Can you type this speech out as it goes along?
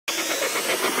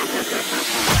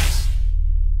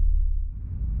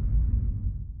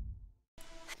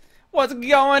What's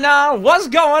going on? What's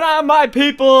going on, my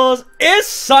peoples? It's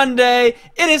Sunday.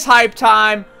 It is hype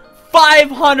time.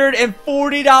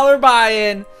 $540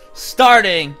 buy-in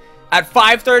starting at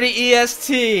 5:30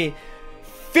 EST.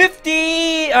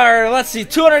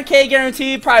 200K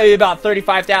guaranteed, probably about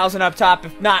 35,000 up top,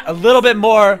 if not a little bit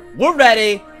more. We're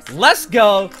ready. Let's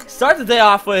go. Start the day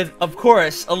off with, of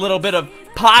course, a little bit of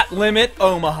pot limit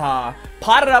Omaha.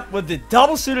 Potted up with the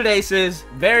double suited aces.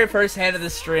 Very first hand of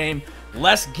the stream.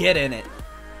 Let's get in it.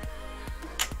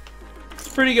 It's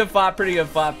pretty good flop, pretty good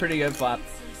flop, pretty good flop.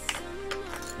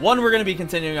 One we're going to be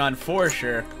continuing on for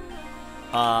sure.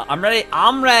 I'm ready.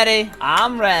 I'm ready.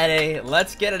 I'm ready.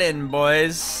 Let's get it in,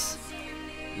 boys.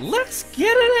 Let's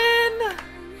get it in.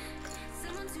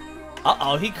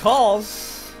 Uh-oh, he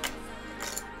calls.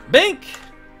 Bink.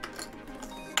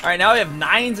 All right, now we have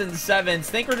 9s and 7s.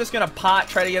 Think we're just going to pot,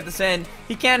 try to get this in.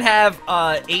 He can have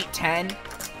 8-10,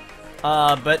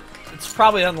 but it's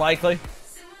probably unlikely.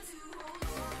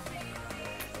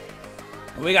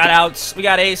 We got outs. We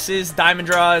got aces, diamond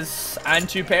draws, and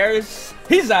 2 pairs.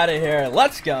 He's out of here.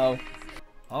 Let's go.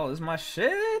 Oh, this is my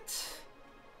shit.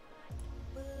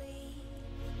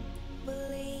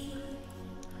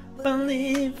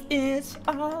 Believe it's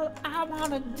all I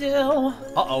want to do.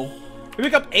 Uh-oh. We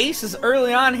pick up aces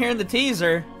early on here in the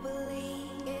teaser.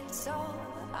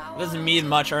 Doesn't mean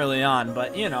much early on,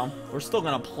 but, you know, we're still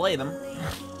going to play them.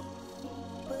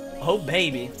 Oh,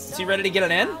 baby. Is he ready to get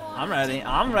it in? I'm ready.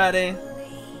 I'm ready.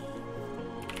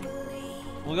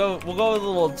 We'll go with a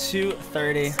little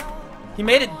 230. He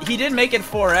made it. He did make it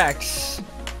 4x.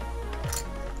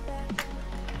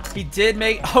 He did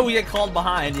make. Oh, we get called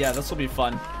behind. Yeah, this will be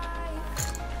fun.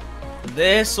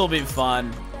 This will be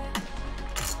fun.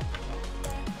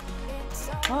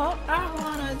 All I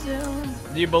wanna do.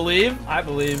 Do you believe? I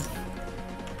believe.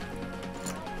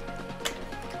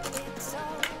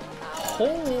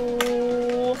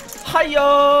 Oh,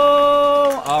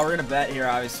 hi-yo! Oh, we're gonna bet here,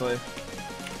 obviously.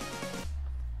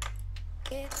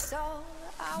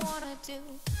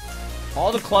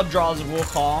 All the club draws will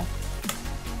call.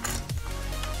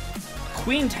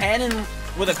 Queen 10 and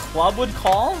with a club would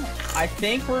call. I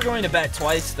think we're going to bet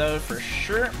twice though, for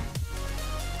sure.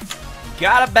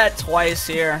 Gotta bet twice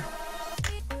here.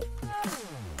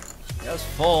 Just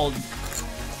fold.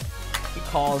 He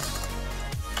calls.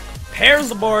 Pairs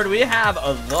the board. We have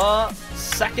the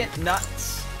second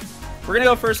nuts. We're gonna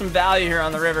go for some value here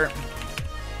on the river.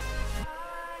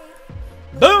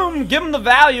 Boom! Give him the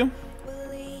value.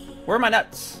 Where are my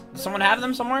nuts? Does someone have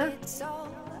them somewhere?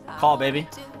 Call, baby.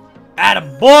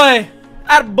 Attaboy!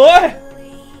 Attaboy!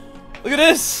 Look at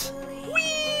this!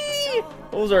 Whee!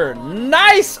 Those are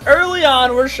nice early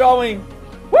on. We're showing.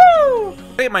 Woo!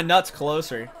 Gotta get my nuts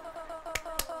closer.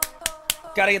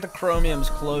 Gotta get the chromiums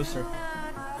closer.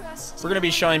 We're gonna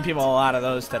be showing people a lot of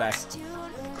those today.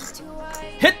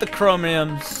 Hit the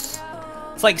chromiums.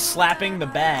 It's like slapping the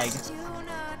bag.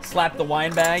 Slap the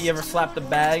wine bag. You ever slap the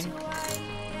bag?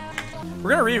 We're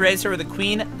gonna re-raise her with a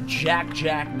queen, jack,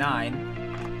 jack, 9.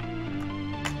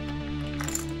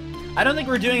 I don't think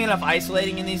we're doing enough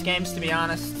isolating in these games, to be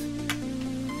honest.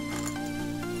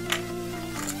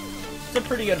 It's a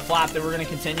pretty good flop that we're gonna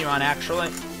continue on, actually.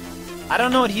 I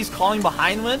don't know what he's calling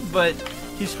behind with, but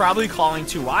he's probably calling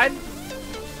too wide.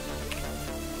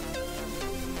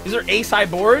 These are ace-high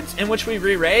boards in which we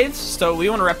re-raise, so we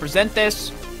want to represent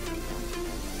this.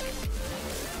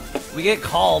 We get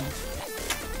called.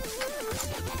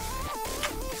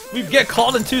 We get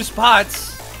called in 2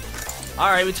 spots.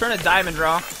 Alright, we turn a diamond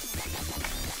draw.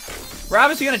 We're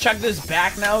obviously going to check this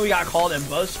back now. We got called in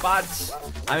both spots.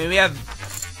 I mean, we have...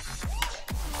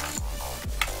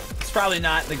 It's probably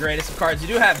not the greatest of cards. You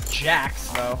do have jacks,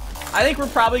 though. I think we're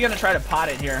probably going to try to pot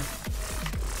it here.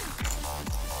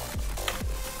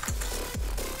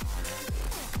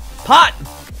 Pot!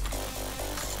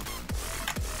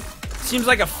 Seems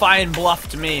like a fine bluff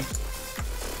to me.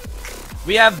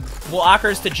 We have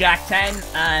blockers to jack 10,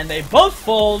 and they both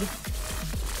fold.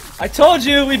 I told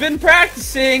you, we've been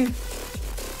practicing.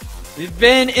 We've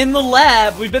been in the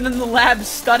lab. We've been in the lab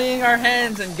studying our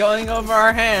hands and going over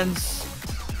our hands.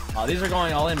 Oh, these are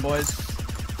going all in, boys.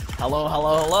 Hello,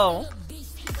 hello, hello.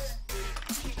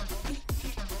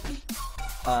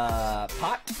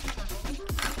 Pot.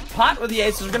 Pot with the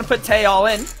aces. We're gonna put Tay all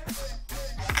in.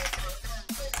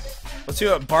 Let's see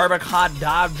what whatever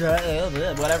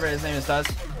his name is does.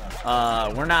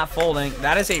 We're not folding.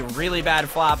 That is a really bad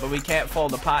flop, but we can't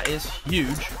fold. The pot is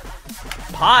huge.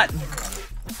 Pot.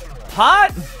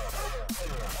 Pot.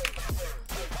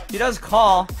 He does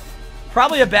call.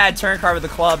 Probably a bad turn card with the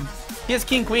club. He has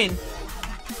king queen.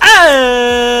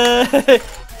 Ah!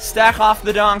 Stack off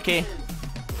the donkey.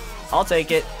 I'll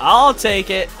take it. I'll take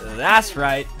it. That's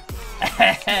right.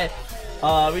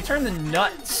 We turn the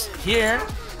nuts here.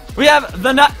 We have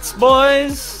the nuts,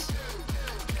 boys.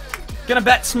 Gonna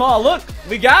bet small. Look,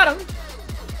 we got him.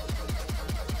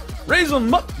 Raise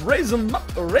them up, raise them up,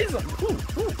 raise them.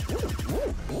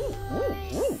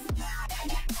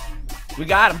 We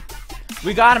got him.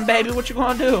 We got him, baby. What you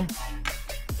gonna do?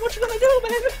 What you gonna do,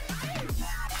 baby?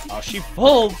 Oh, she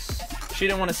folds. She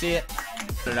didn't want to see it.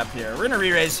 Put it up here. We're gonna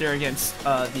re-raise here against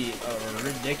the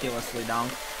ridiculously dumb.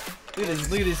 Look at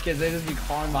these kids. They just be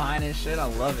crawling behind and shit. I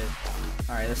love it.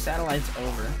 All right, the satellite's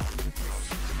over.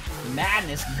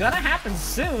 Madness gonna happen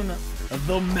soon.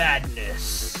 The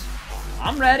madness.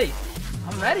 I'm ready.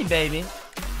 I'm ready, baby.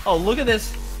 Oh, look at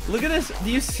this. Look at this. Do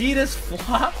you see this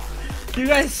flop? Do you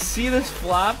guys see this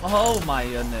flop? Oh my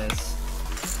goodness.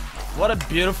 What a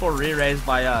beautiful re-raise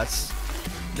by us.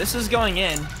 This is going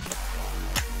in.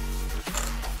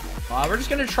 We're just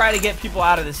gonna try to get people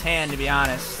out of this hand, to be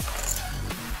honest.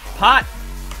 Pot.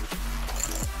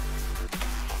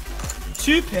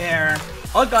 2 pair.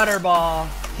 A gutter ball.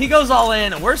 He goes all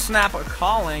in. We're snap a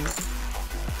calling.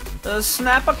 The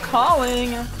snap a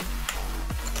calling.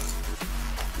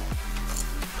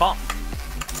 Call.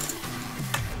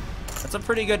 That's a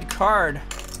pretty good card.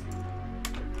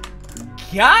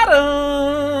 Got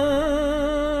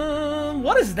him.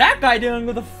 What is that guy doing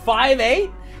with a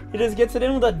 5-8? He just gets it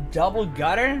in with a double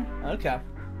gutter? Okay.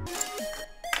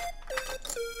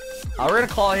 We're gonna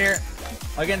call here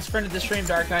against friend of the stream,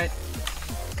 Dark Knight.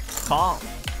 Call.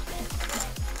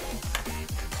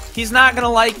 He's not gonna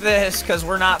like this because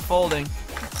we're not folding.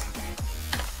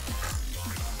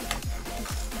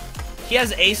 He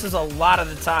has aces a lot of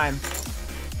the time.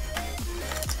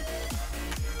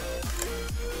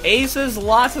 Aces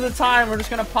lots of the time. We're just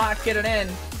gonna pocket it in.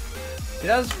 He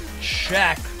does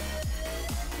check.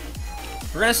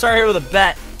 We're gonna start here with a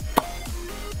bet.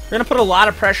 We're gonna put a lot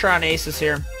of pressure on aces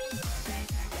here.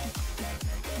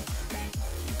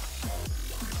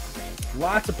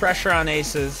 Lots of pressure on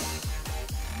aces.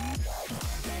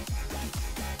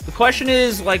 The question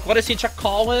is, like, what does he check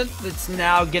call with? It's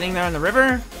now getting there on the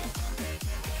river.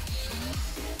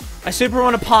 I super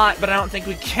want to pot, but I don't think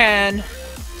we can.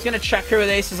 He's gonna check here with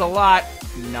aces a lot.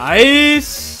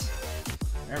 Nice.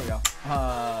 There we go.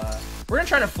 We're gonna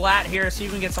try to flat here, see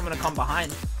if we can get someone to come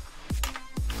behind.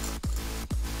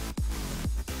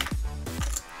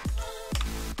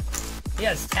 He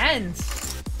has 10s.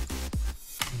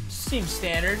 Seems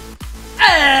standard.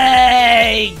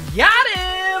 Hey, got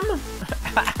him.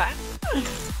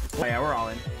 Oh yeah, we're all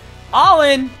in. All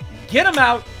in. Get him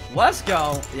out. Let's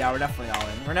go. Yeah, we're definitely all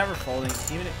in. We're never folding.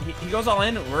 Even if he goes all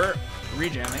in, we're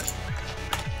rejamming.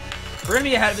 We're gonna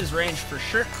be ahead of his range for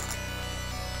sure.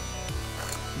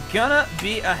 Gonna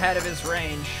be ahead of his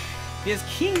range. He has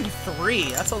king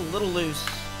 3. That's a little loose.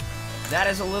 That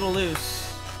is a little loose.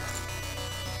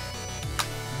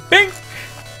 Bink!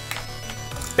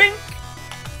 Bink!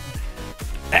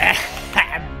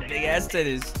 Big ass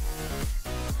titties.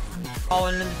 All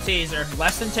in the teaser.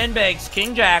 Less than 10 bigs.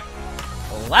 King Jack.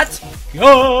 Let's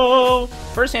go!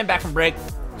 First hand back from break.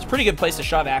 It's a pretty good place to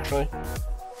shove, actually.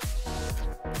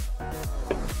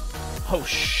 Oh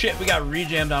shit, we got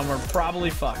rejammed on. We're probably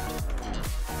fucked.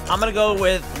 I'm gonna go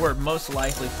with we're most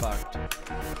likely fucked.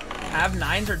 Have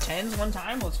 9s or 10s one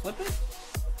time. Let's flip it.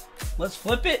 Let's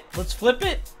flip it. Let's flip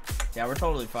it. Yeah, we're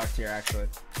totally fucked here, actually.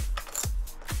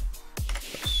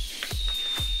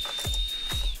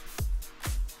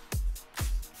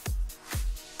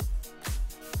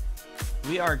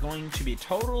 We are going to be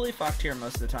totally fucked here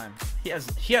most of the time. She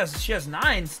has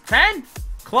 9s. 10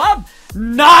 club.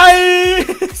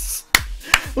 Nice.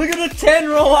 Look at the 10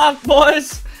 roll off,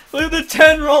 boys. Look at the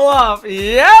 10 roll off.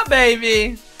 Yeah,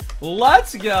 baby.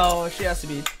 Let's go. She has to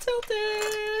be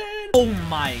tilted. Oh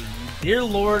my dear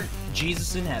Lord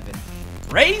Jesus in heaven.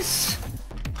 Race.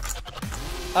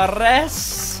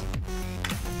 Arrest.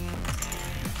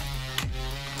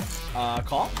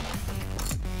 Call.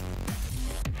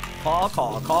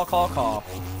 Call.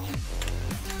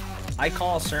 I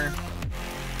call, sir.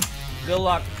 Good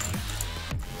luck.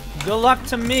 Good luck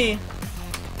to me.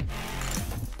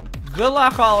 Good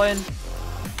luck, all in.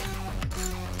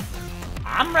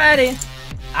 I'm ready.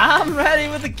 I'm ready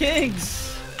with the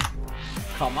kings.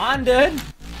 Come on, dude.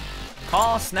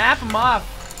 Call, snap him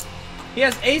off. He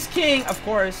has ace king, of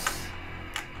course.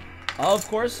 Of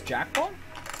course, jack ball.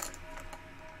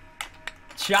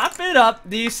 Chop it up.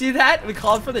 Do you see that? We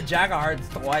called for the jack of hearts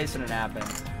twice and it happened.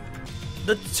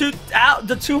 The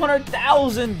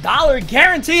 $200,000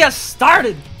 guarantee has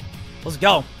started. Let's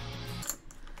go.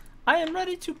 I am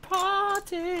ready to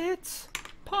pot it.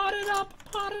 Pot it up.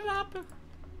 Pot it up.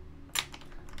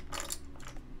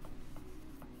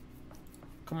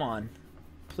 Come on.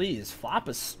 Please, flop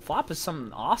is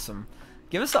something awesome.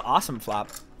 Give us an awesome flop.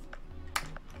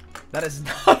 That is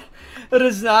not that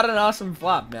is not an awesome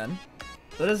flop, man.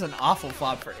 That is an awful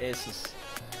flop for aces.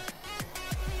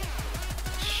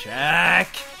 Check.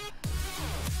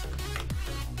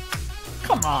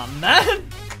 Come on, man.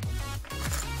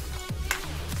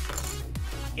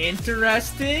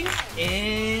 Interesting.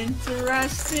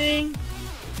 Interesting.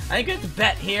 I think we have to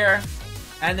bet here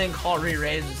and then call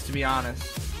re-raises, to be honest.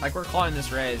 Like, we're calling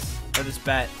this raise, or this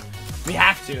bet. We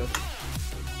have to.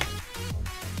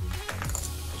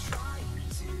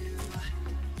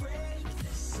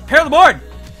 Pair the board!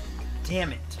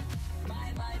 Damn it.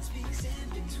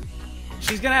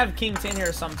 She's gonna have king 10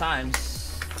 here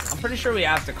sometimes. I'm pretty sure we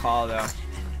have to call, though.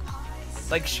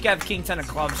 Like, she could have king 10 of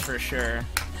clubs for sure.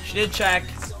 She did check.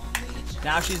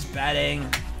 Now she's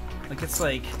betting. Like, it's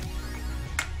like...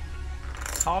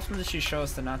 How often does she show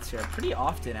us the nuts here? Pretty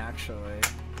often, actually.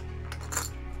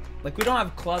 Like, we don't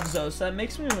have clubs, though, so that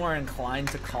makes me more inclined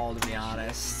to call, to be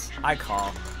honest. I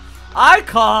call. I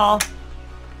call!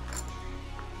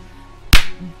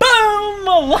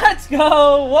 Boom! Let's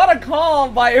go! What a call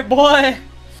by your boy!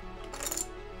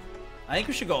 I think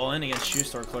we should go all in against Shoe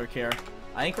Store Clerk here.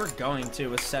 I think we're going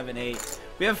to with 7-8.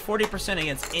 We have 40%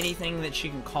 against anything that she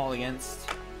can call against.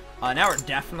 Now we're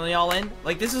definitely all in.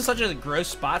 Like, this is such a gross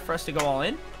spot for us to go all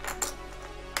in.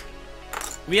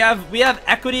 We have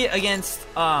equity against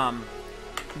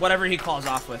whatever he calls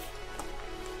off with.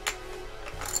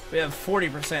 We have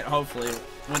 40% hopefully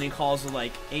when he calls with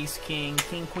like ace king,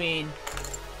 king queen.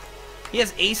 He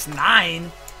has ace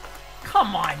 9.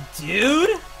 Come on,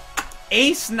 dude.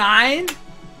 Ace 9.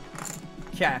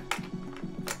 Okay.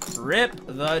 Rip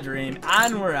the dream,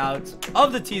 and we're out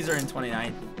of the teaser in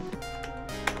 29.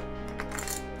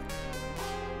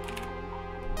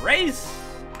 Raise.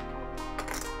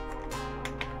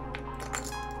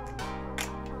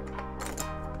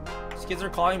 These kids are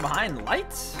calling behind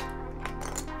lights.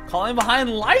 Calling behind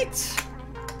lights.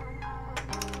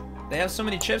 They have so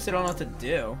many chips they don't know what to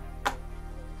do.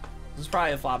 This is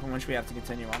probably a flop in which we have to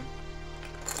continue on.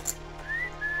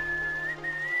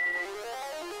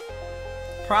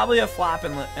 Probably a flop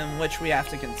in which we have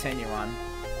to continue on.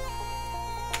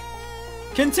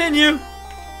 Continue.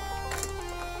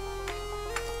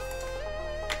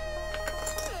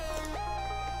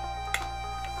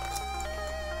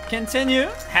 Continue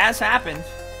has happened.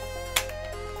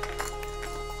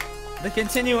 The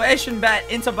continuation bet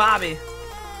into Bobby.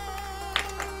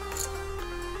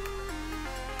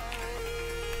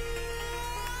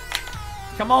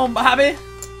 Come on, Bobby.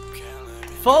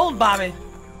 Fold, Bobby.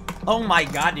 Oh my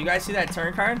god, do you guys see that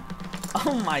turn card?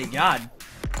 Oh my god.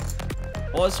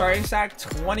 What was starting stack?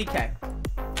 20k.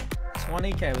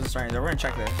 20k was the starting. We're gonna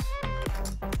check this.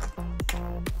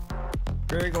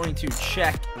 We're going to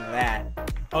check that.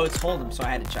 Oh, it's hold'em, so I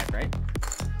had to check, right?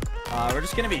 We're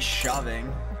just gonna be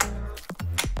shoving.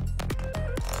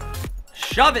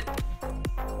 Shove it!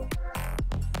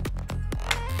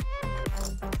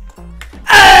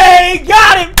 Hey!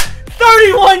 Got him!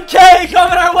 31k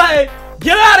coming our way!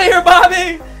 Get out of here,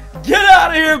 Bobby! Get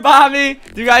out of here, Bobby!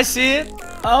 Do you guys see it?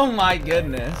 Oh my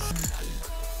goodness.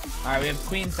 Alright, we have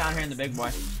queens down here in the big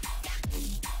boy.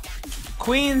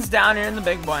 Queens down here in the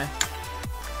big boy.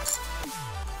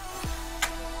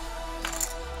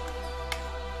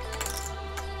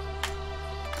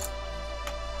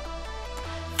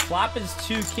 Flop is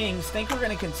 2 kings. Think we're going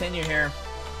to continue here.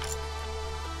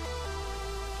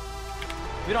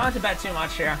 We don't have to bet too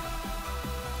much here.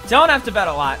 Don't have to bet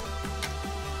a lot.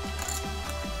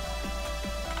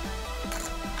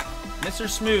 Mr.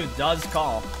 Smooth does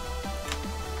call.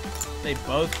 They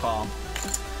both call.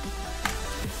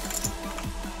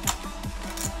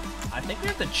 I think we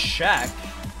have to check.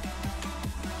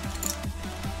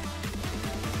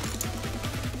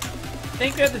 I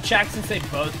think we have to check since they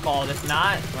both called. If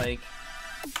not, like...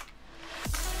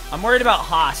 I'm worried about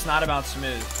Haas, not about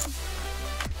Smooth.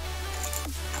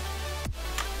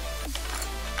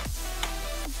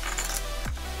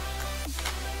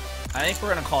 I think we're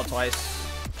gonna call twice.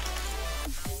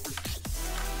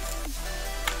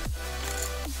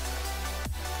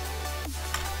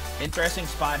 Interesting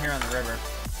spot here on the river.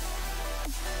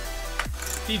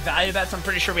 If he value bets, I'm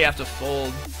pretty sure we have to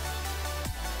fold.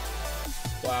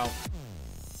 Wow.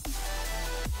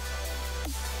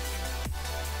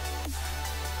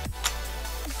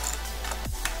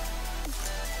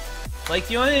 Like,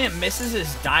 the only thing that misses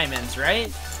is diamonds,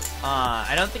 right?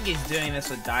 I don't think he's doing this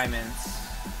with diamonds.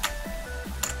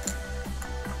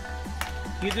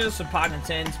 You can do this with pocket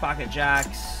tens, pocket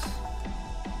jacks.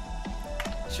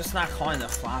 It's just not calling the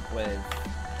flop with.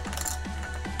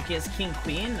 He has king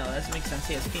queen? No, that doesn't make sense.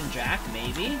 He has king jack,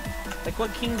 maybe? Like,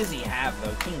 what king does he have,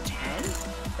 though? King 10?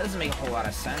 That doesn't make a whole lot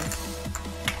of sense.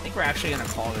 I think we're actually gonna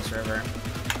call this river.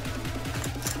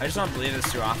 I just don't believe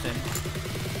this too often.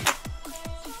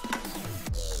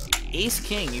 Ace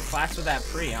king, you flats with that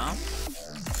pre, huh?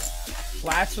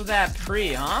 Flats with that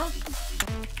pre, huh?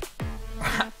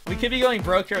 We could be going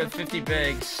broke here with 50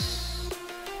 bigs.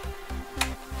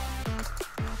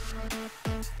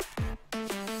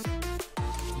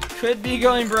 Could be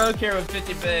going broke here with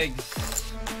 50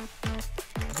 bigs.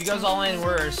 If he goes all in,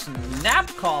 we're snap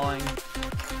calling.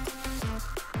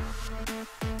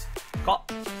 Call.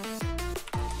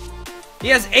 He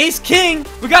has ace king.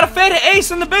 We got a faded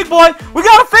ace in the big boy. We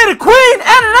got a faded queen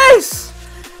and an ace.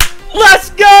 Let's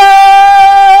go!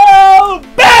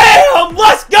 Bam!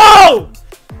 Let's go!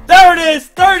 There it is.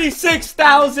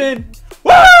 36,000.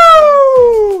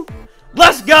 Woo!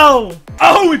 Let's go.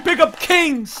 Oh, we pick up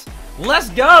kings. Let's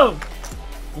go!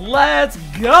 Let's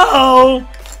go!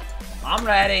 I'm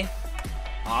ready.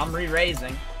 I'm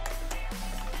re-raising.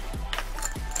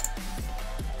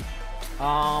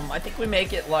 I think we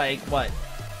make it like, what?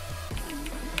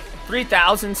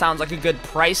 3,000 sounds like a good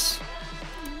price.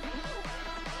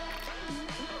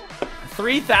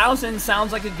 3,000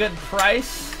 sounds like a good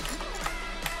price.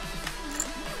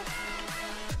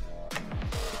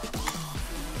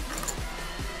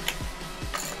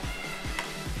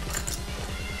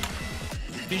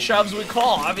 If he shoves, we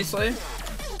call, obviously.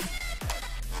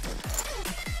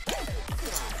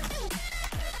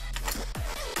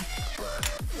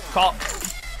 Call.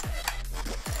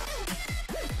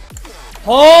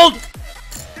 Hold!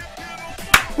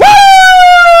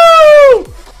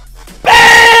 Woo!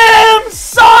 Bam,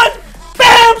 son!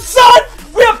 Bam, son!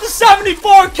 We up to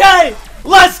 74K!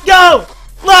 Let's go!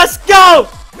 Let's go!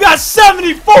 We got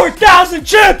 74,000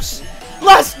 chips!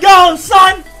 Let's go,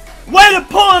 son! Way to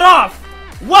pull it off!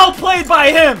 Well played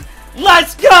by him!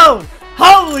 Let's go!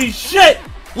 Holy shit!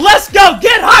 Let's go!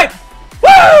 Get hype!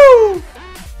 Woo!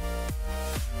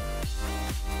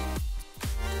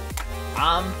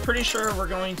 I'm pretty sure we're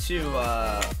going to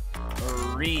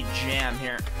re-jam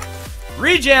here.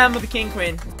 Re-jam with the king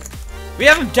queen. We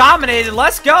have him dominated.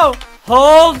 Let's go!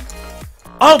 Hold!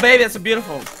 Oh baby, that's a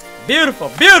beautiful, beautiful,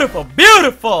 beautiful,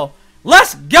 beautiful!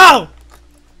 Let's go!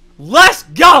 Let's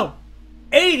go!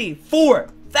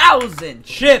 84,000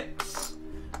 chips.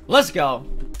 Let's go.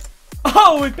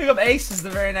 Oh, we pick up aces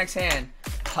the very next hand.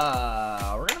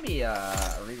 We're gonna be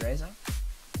re-raising.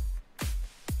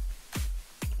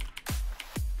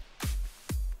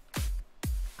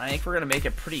 I think we're gonna make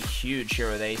it pretty huge here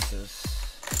with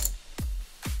aces.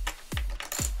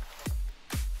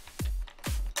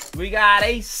 We got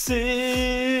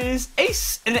aces,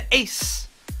 ace and an ace.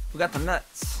 We got the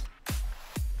nuts.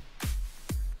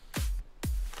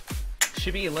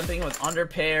 Should be limping with under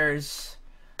pairs,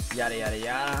 yada yada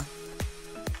yada.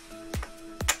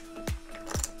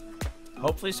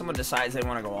 Hopefully someone decides they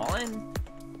want to go all in.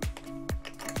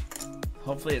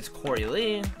 Hopefully it's Corey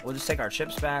Lee. We'll just take our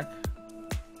chips back.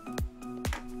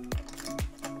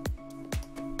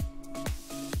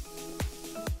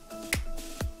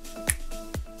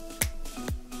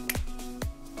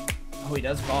 Oh, he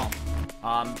does call.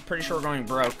 Pretty sure we're going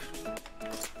broke.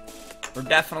 We're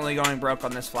definitely going broke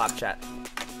on this flop chat.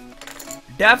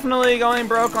 Definitely going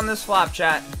broke on this flop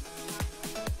chat.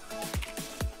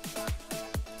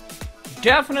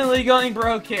 Definitely going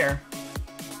broke here.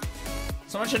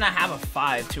 Someone should not have a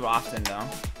 5 too often, though.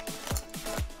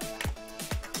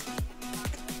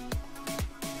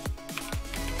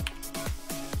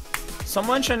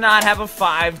 Someone should not have a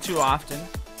 5 too often.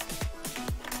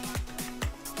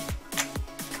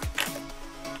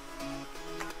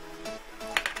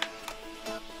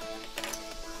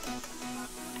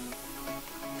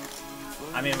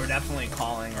 I mean, we're definitely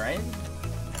calling, right?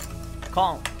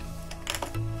 Call.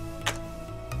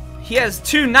 He has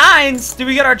 2 9s. Do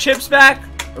we get our chips back?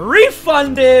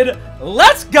 Refunded.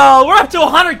 Let's go. We're up to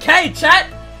 100K, chat.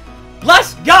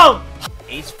 Let's go.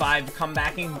 Ace 5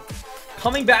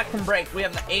 coming back from break. We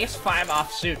have the ace 5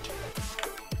 offsuit.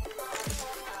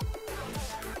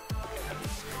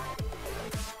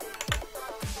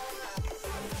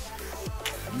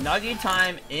 Nuggy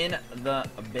time in the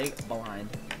big blind.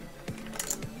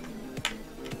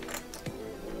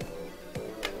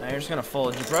 Now you're just gonna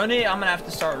fold. Jabroni, I'm gonna have to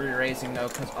start re-raising though,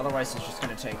 because otherwise it's just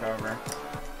gonna take over.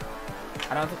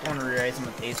 I don't think I want to re-raise him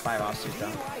with ace 5 offsuit though.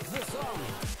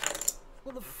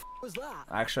 What the f was that?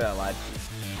 Actually, I lied.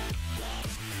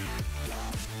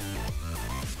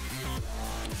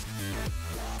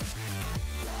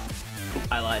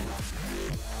 I lied.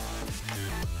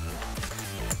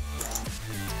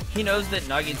 He knows that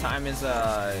Nuggy time is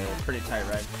pretty tight,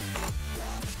 right?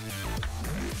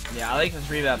 Yeah, I like the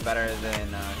 3-bet better than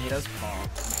he does Paul.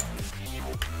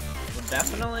 We're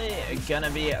definitely gonna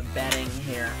be betting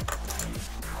here.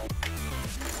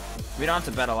 We don't have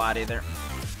to bet a lot either.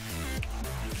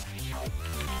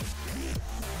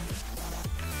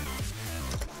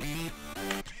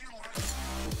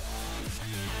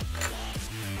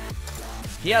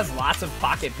 He has lots of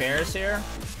pocket pairs here.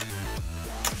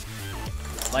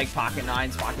 Like pocket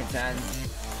 9s, pocket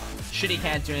 10s. Shit he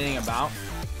can't do anything about.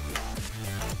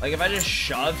 Like if I just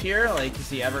shove here, like is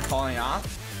he ever calling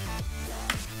off?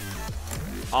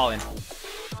 All in.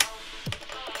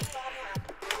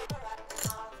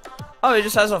 Oh, he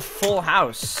just has a full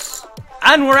house.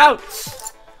 And we're out!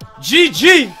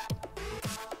 GG!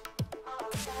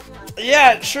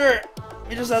 Yeah, sure.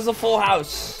 He just has a full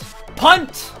house.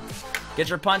 Punt! Get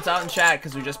your punts out in chat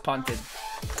because we just punted.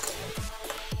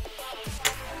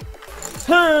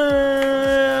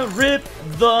 Rip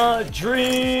the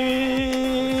dream.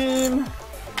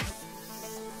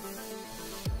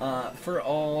 For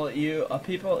all you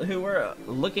people who were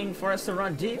looking for us to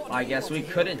run deep, I guess we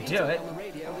couldn't do it.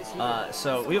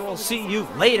 So we will see you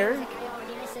later.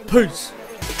 Peace.